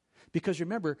 Because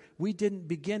remember, we didn't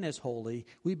begin as holy,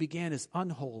 we began as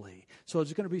unholy. So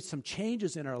there's going to be some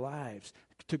changes in our lives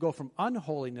to go from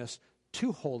unholiness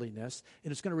to holiness,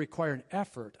 and it's going to require an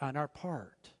effort on our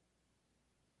part.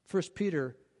 1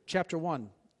 Peter chapter 1,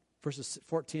 verses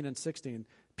 14 and 16,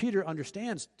 Peter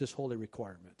understands this holy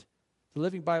requirement. The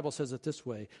Living Bible says it this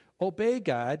way: obey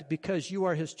God because you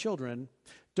are His children.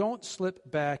 Don't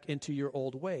slip back into your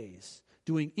old ways,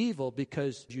 doing evil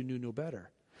because you knew no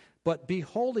better. But be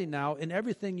holy now in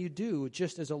everything you do,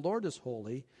 just as the Lord is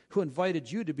holy, who invited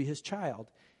you to be His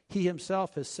child. He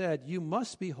Himself has said, you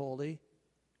must be holy,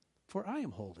 for I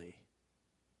am holy.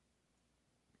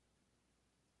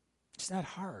 It's not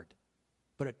hard,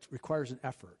 but it requires an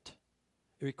effort.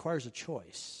 It requires a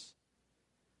choice.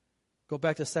 Go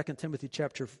back to 2 Timothy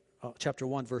chapter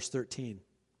 1, verse 13.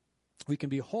 We can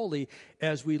be holy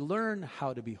as we learn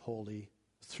how to be holy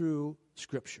through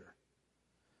Scripture.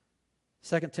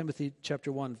 2 Timothy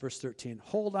chapter 1, verse 13.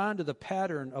 Hold on to the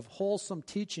pattern of wholesome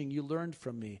teaching you learned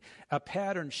from me, a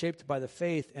pattern shaped by the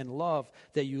faith and love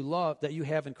that you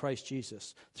have in Christ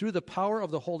Jesus. Through the power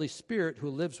of the Holy Spirit who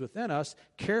lives within us,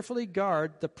 carefully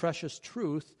guard the precious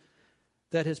truth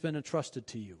that has been entrusted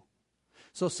to you.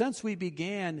 So since we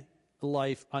began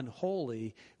life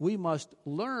unholy, we must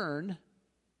learn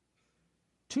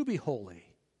to be holy.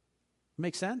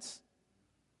 Make sense?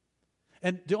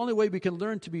 And the only way we can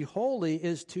learn to be holy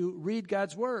is to read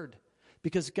God's Word,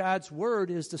 because God's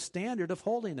Word is the standard of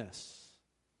holiness.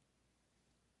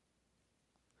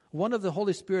 One of the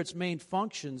Holy Spirit's main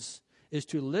functions is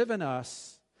to live in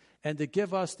us and to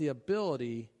give us the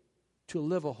ability to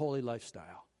live a holy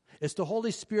lifestyle. It's the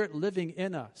Holy Spirit living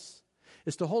in us.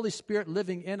 It's the Holy Spirit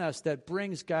living in us that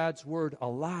brings God's Word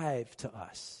alive to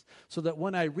us. So that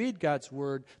when I read God's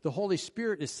Word, the Holy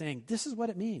Spirit is saying, this is what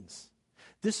it means.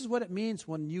 This is what it means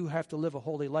when you have to live a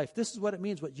holy life. This is what it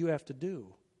means what you have to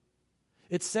do.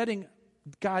 It's setting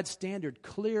God's standard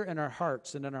clear in our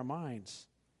hearts and in our minds.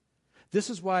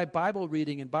 This is why Bible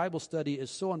reading and Bible study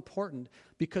is so important,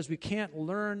 because we can't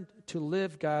learn to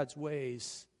live God's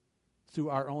ways through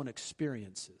our own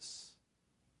experiences.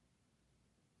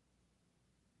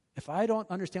 If I don't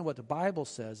understand what the Bible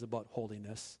says about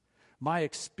holiness, my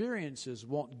experiences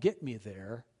won't get me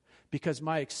there, because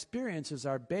my experiences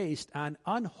are based on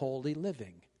unholy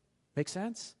living. Make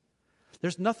sense?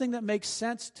 There's nothing that makes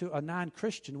sense to a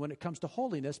non-Christian when it comes to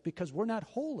holiness, because we're not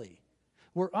holy.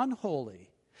 We're unholy.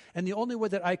 And the only way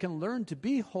that I can learn to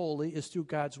be holy is through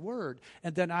God's Word.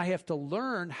 And then I have to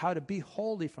learn how to be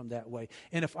holy from that way.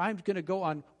 And if I'm going to go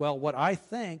on, well, what I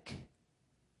think,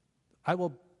 I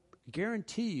will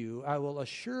guarantee you, I will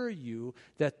assure you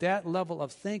that that level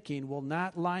of thinking will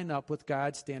not line up with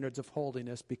God's standards of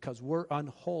holiness, because we're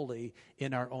unholy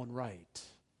in our own right.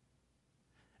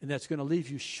 And that's going to leave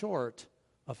you short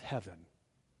of heaven.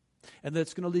 And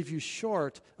that's going to leave you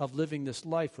short of living this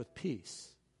life with peace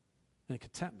and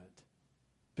contentment,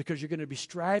 because you're going to be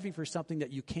striving for something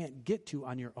that you can't get to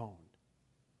on your own.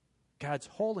 God's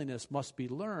holiness must be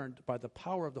learned by the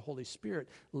power of the Holy Spirit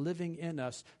living in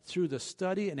us through the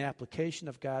study and application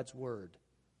of God's Word.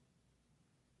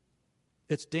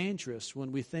 It's dangerous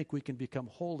when we think we can become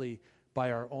holy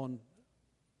by our own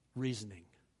reasoning.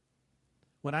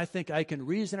 When I think I can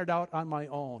reason it out on my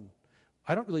own,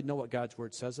 I don't really know what God's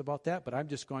Word says about that, but I'm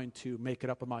just going to make it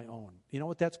up on my own. You know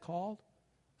what that's called?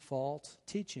 False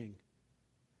teaching.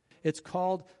 It's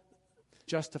called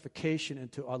justification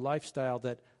into a lifestyle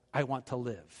that I want to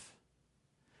live.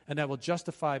 And I will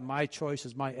justify my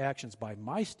choices, my actions by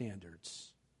my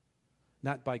standards,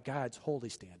 not by God's holy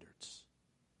standards.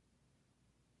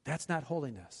 That's not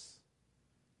holiness.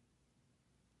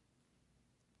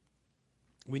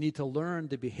 We need to learn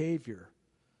the behavior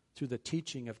through the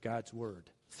teaching of God's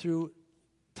Word, through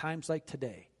times like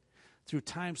today, through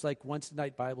times like Wednesday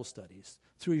night Bible studies,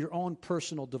 through your own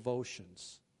personal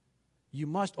devotions. You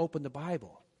must open the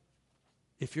Bible.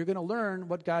 If you're going to learn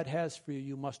what God has for you,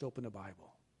 you must open the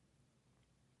Bible.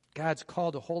 God's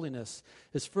call to holiness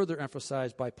is further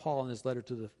emphasized by Paul in his letter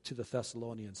to the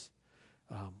Thessalonians,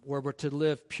 where we're to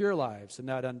live pure lives and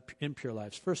not impure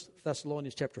lives. 1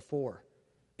 Thessalonians chapter 4,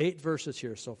 8 verses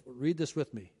here. So read this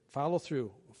with me. Follow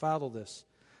this.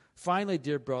 Finally,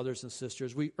 dear brothers and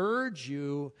sisters, we urge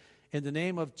you in the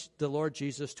name of the Lord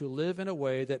Jesus to live in a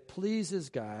way that pleases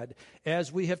God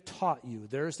as we have taught you.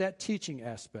 There's that teaching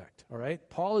aspect, all right?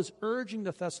 Paul is urging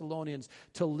the Thessalonians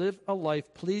to live a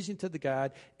life pleasing to the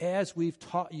God as we've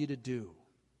taught you to do,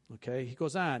 okay? He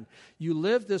goes on, you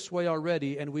live this way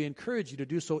already, and we encourage you to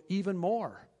do so even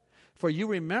more. For you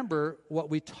remember what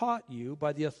we taught you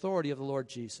by the authority of the Lord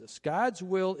Jesus. God's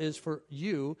will is for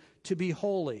you to be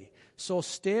holy, so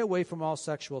stay away from all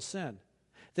sexual sin.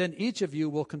 Then each of you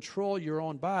will control your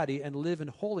own body and live in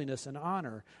holiness and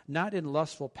honor, not in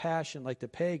lustful passion like the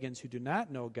pagans who do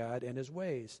not know God and his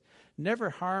ways. Never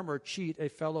harm or cheat a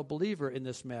fellow believer in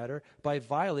this matter by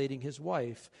violating his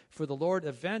wife, for the Lord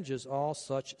avenges all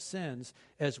such sins,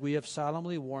 as we have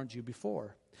solemnly warned you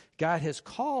before. God has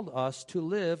called us to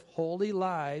live holy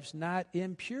lives, not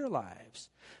impure lives.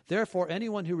 Therefore,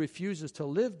 anyone who refuses to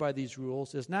live by these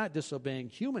rules is not disobeying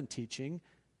human teaching,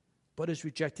 but is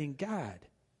rejecting God,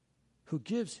 who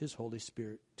gives his Holy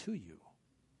Spirit to you.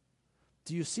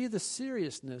 Do you see the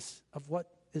seriousness of what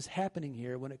is happening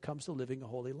here when it comes to living a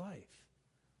holy life?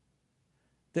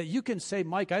 That you can say,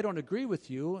 Mike, I don't agree with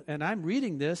you, and I'm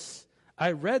reading this,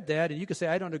 I read that, and you can say,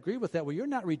 I don't agree with that. Well, you're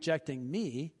not rejecting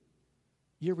me,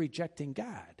 you're rejecting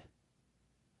God.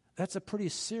 That's a pretty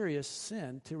serious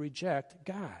sin to reject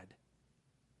God.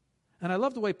 And I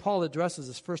love the way Paul addresses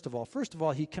this, first of all. First of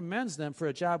all, he commends them for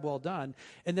a job well done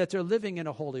and that they're living in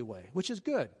a holy way, which is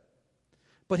good.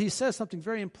 But he says something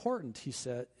very important, he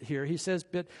said here. He says,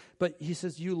 but he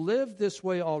says, you live this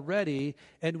way already,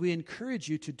 and we encourage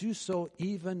you to do so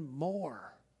even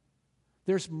more.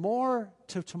 There's more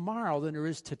to tomorrow than there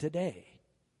is to today.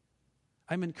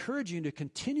 I'm encouraging you to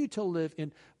continue to live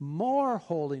in more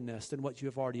holiness than what you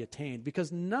have already attained,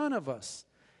 because none of us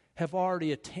have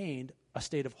already attained a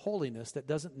state of holiness that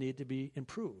doesn't need to be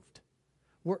improved.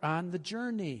 We're on the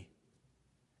journey.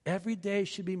 Every day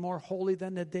should be more holy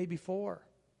than the day before.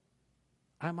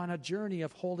 I'm on a journey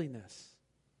of holiness.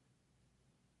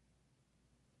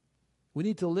 We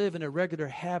need to live in a regular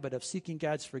habit of seeking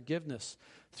God's forgiveness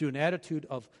through an attitude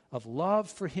of love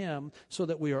for Him, so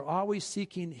that we are always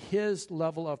seeking His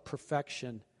level of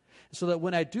perfection. So that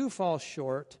when I do fall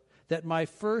short, that my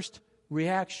first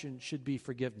reaction should be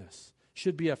forgiveness.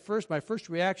 My first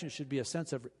reaction should be a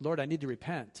sense of, Lord, I need to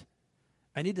repent.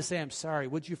 I need to say, I'm sorry.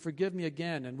 Would you forgive me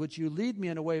again? And would you lead me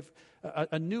in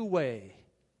a new way?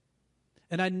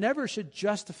 And I never should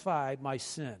justify my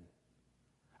sin.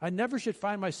 I never should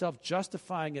find myself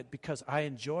justifying it because I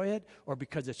enjoy it, or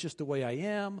because it's just the way I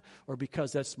am, or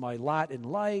because that's my lot in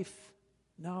life.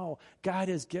 No, God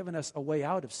has given us a way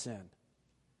out of sin.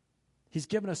 He's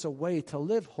given us a way to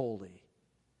live holy.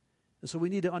 And so we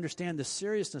need to understand the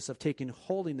seriousness of taking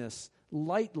holiness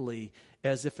lightly,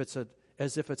 as if it's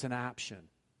an option,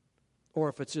 or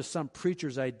if it's just some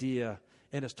preacher's idea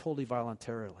and it's totally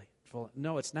voluntarily.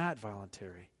 No, it's not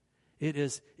voluntary. It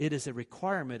is a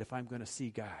requirement if I'm going to see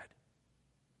God.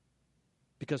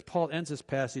 Because Paul ends this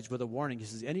passage with a warning. He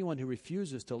says, anyone who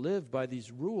refuses to live by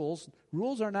these rules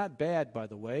are not bad, by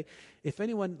the way. If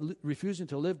anyone refusing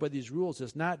to live by these rules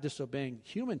is not disobeying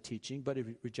human teaching, but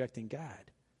rejecting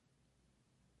God.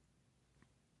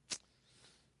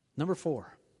 Number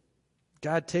 4,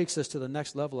 God takes us to the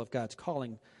next level of God's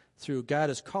calling through God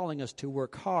is calling us to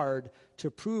work hard to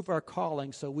prove our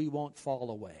calling so we won't fall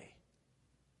away.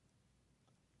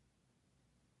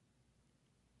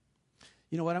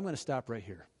 You know what? I'm going to stop right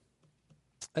here.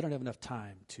 I don't have enough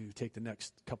time to take the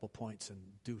next couple points and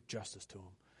do justice to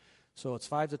them. So it's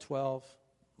 5 to 12.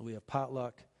 We have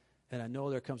potluck. And I know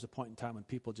there comes a point in time when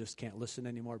people just can't listen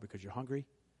anymore because you're hungry.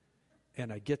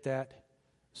 And I get that.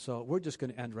 So we're just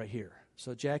going to end right here.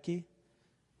 So Jackie,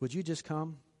 would you just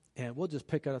come? And we'll just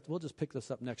pick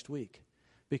this up next week.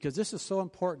 Because this is so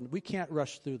important. We can't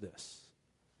rush through this.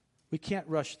 We can't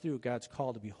rush through God's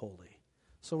call to be holy.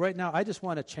 So right now, I just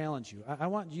want to challenge you. I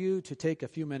want you to take a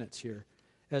few minutes here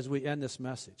as we end this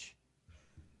message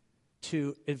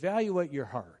to evaluate your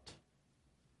heart.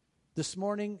 This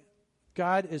morning,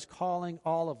 God is calling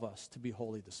all of us to be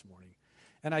holy this morning.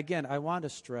 And again, I want to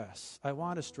stress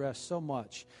so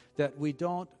much that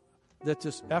that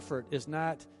this effort is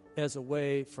not as a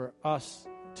way for us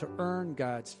to earn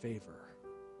God's favor.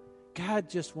 God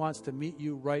just wants to meet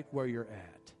you right where you're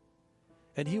at.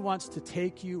 And He wants to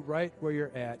take you right where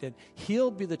you're at. And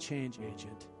He'll be the change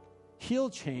agent. He'll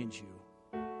change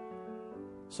you.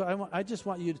 So I just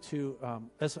want you to,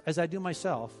 as I do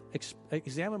myself,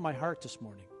 examine my heart this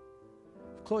morning.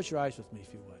 Close your eyes with me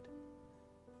if you would.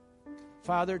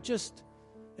 Father, just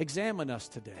examine us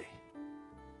today.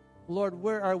 Lord,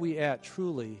 where are we at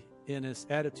truly in this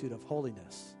attitude of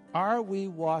holiness? Are we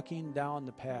walking down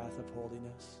the path of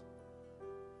holiness?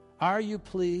 Are you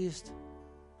pleased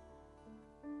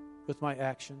with my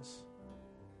actions?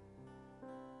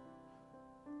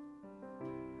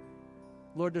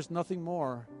 Lord, there's nothing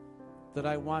more that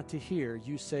I want to hear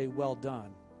you say, well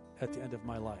done, at the end of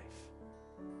my life.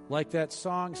 Like that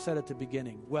song said at the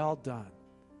beginning, well done,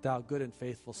 thou good and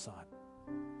faithful son.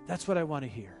 That's what I want to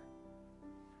hear.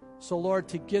 So Lord,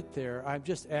 to get there, I'm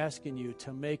just asking you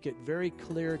to make it very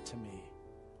clear to me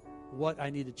what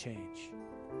I need to change.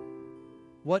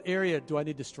 What area do I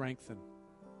need to strengthen?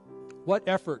 What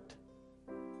effort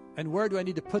and where do I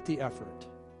need to put the effort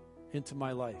into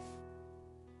my life?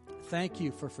 Thank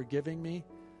you for forgiving me.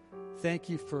 Thank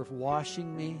you for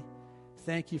washing me.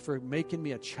 Thank you for making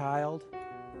me a child.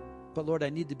 But Lord, I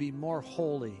need to be more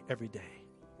holy every day.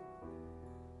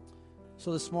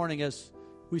 So this morning, as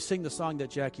we sing the song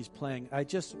that Jackie's playing, I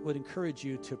just would encourage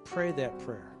you to pray that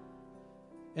prayer.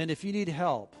 And if you need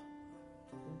help,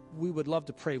 we would love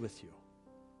to pray with you.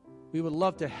 We would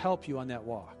love to help you on that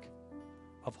walk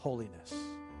of holiness.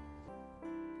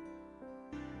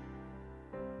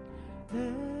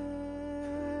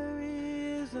 There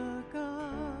is a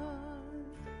God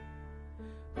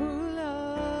who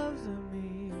loves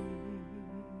me,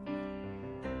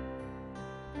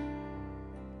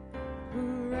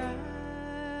 who wraps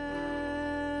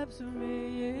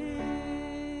me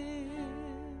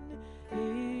in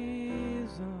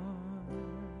His arms.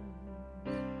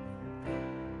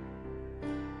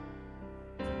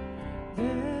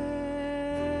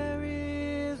 There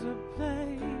is a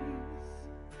place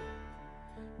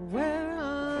where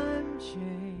I'm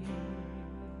changed,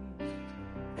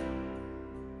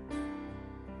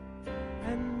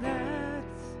 and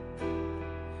that's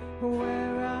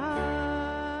where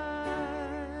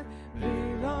I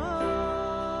belong.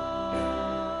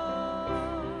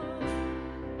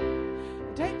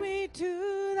 Take me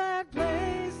to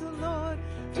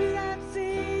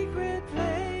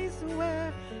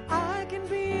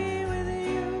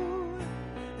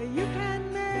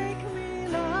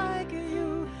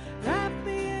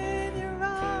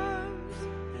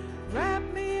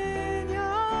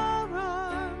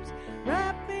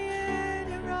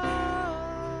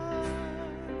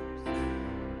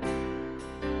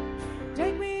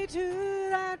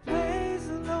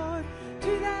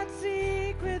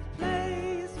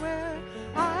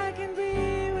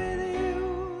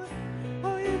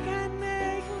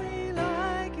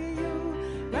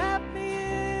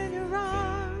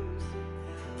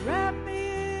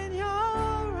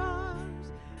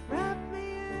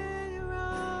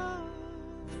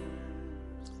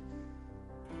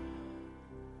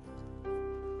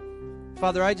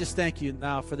Father, I just thank you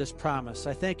now for this promise.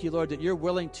 I thank you, Lord, that you're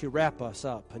willing to wrap us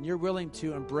up and you're willing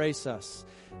to embrace us.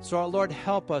 So, Lord,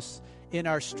 help us in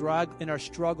our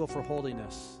struggle for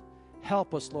holiness.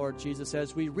 Help us, Lord Jesus,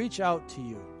 as we reach out to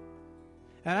you.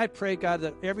 And I pray, God,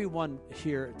 that everyone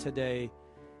here today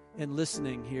and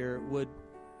listening here would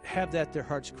have that their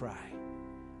heart's cry.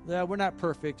 That we're not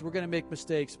perfect. We're going to make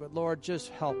mistakes, but Lord, just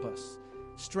help us.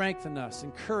 Strengthen us.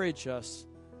 Encourage us.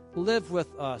 Live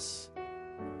with us.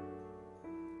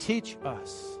 Teach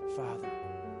us, Father,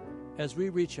 as we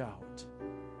reach out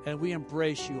and we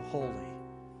embrace you wholly.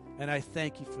 And I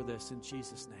thank you for this in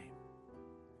Jesus' name.